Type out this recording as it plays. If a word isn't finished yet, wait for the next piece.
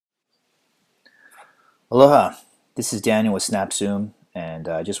Aloha, this is Daniel with Snapzoom, and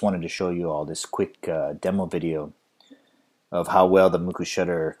I just wanted to show you all this quick demo video of how well the Muku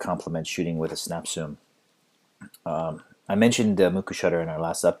shutter complements shooting with a Snapzoom. I mentioned the Muku shutter in our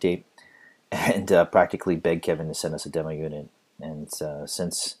last update, and practically begged Kevin to send us a demo unit. And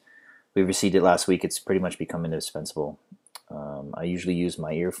since we received it last week, it's pretty much become indispensable. I usually use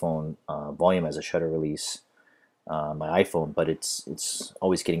my earphone volume as a shutter release, my iPhone, but it's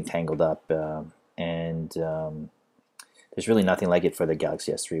always getting tangled up. And there's really nothing like it for the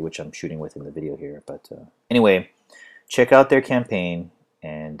Galaxy S3, which I'm shooting with in the video here. But anyway, check out their campaign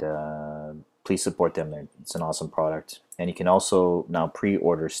and please support them. It's an awesome product. And you can also now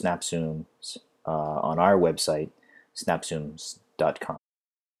pre-order Snapzooms on our website, snapzooms.com.